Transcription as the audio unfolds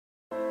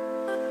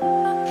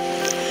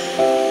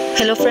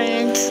Hello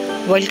friends,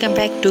 welcome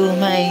back to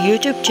my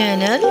YouTube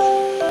channel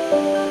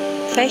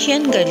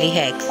Fashion Girly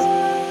Hacks.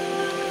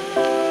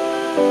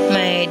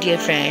 My dear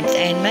friends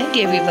and my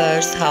dear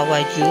viewers, how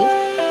are you?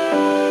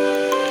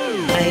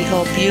 I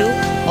hope you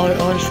are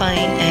all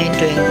fine and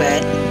doing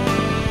well.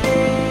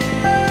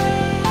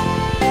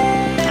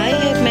 I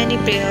have many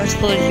prayers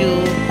for you.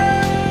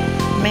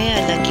 May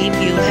Allah give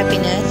you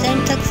happiness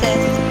and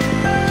success.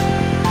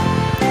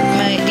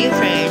 My dear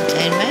friends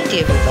and my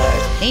dear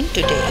viewers, in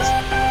today's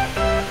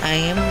I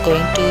am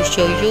going to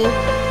show you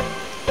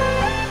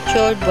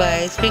short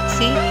boys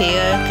Pixie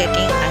hair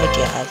cutting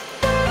ideas.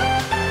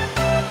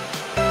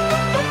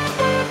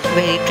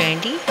 Very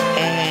trendy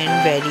and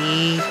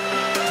very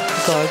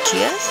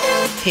gorgeous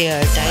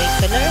hair dye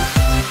color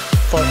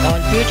for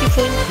all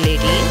beautiful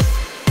ladies.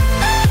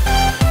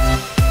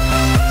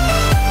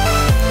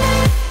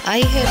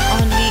 I have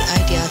only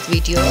ideas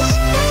videos.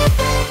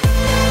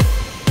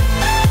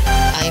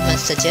 I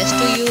must suggest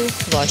to you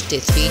watch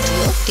this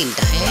video till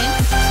the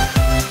end.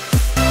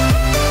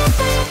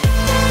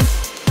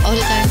 All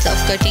kinds of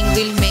cutting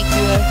will make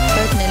your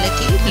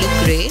personality look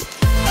great.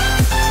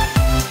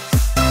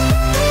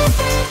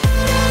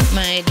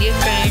 My dear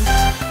friends,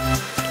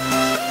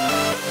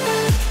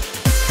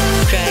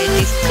 try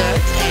this cut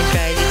and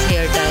try this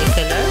hair dye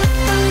color.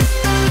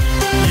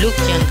 Look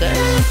younger.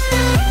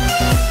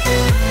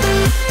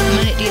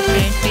 My dear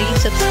friends,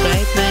 please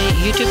subscribe my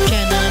YouTube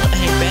channel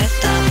and press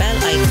the bell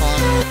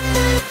icon.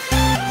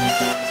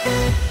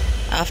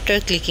 After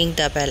clicking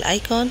the bell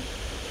icon,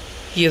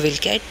 you will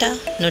get the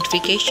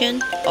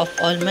notification of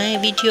all my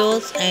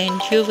videos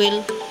and you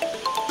will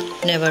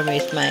never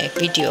miss my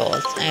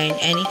videos and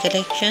any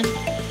collection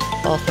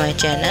of my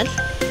channel.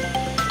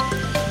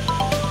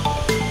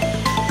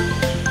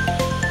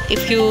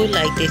 If you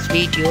like this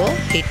video,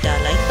 hit the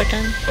like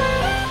button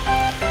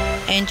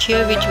and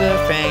share with your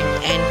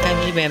friends and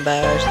family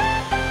members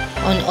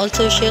on all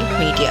social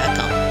media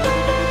accounts.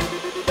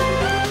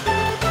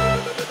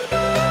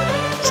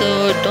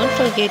 So don't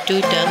forget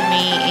to tell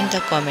me in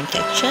the comment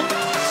section.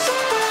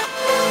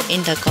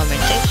 In the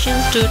comment section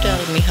to tell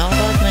me how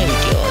about my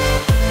videos.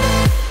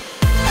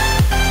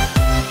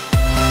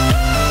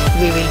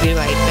 We will be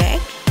right back.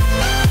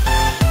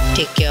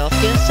 Take care of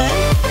yourself.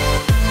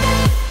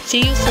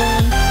 See you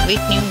soon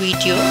with new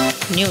video,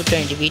 new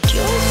trendy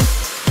videos.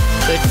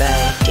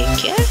 Goodbye. Take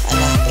care.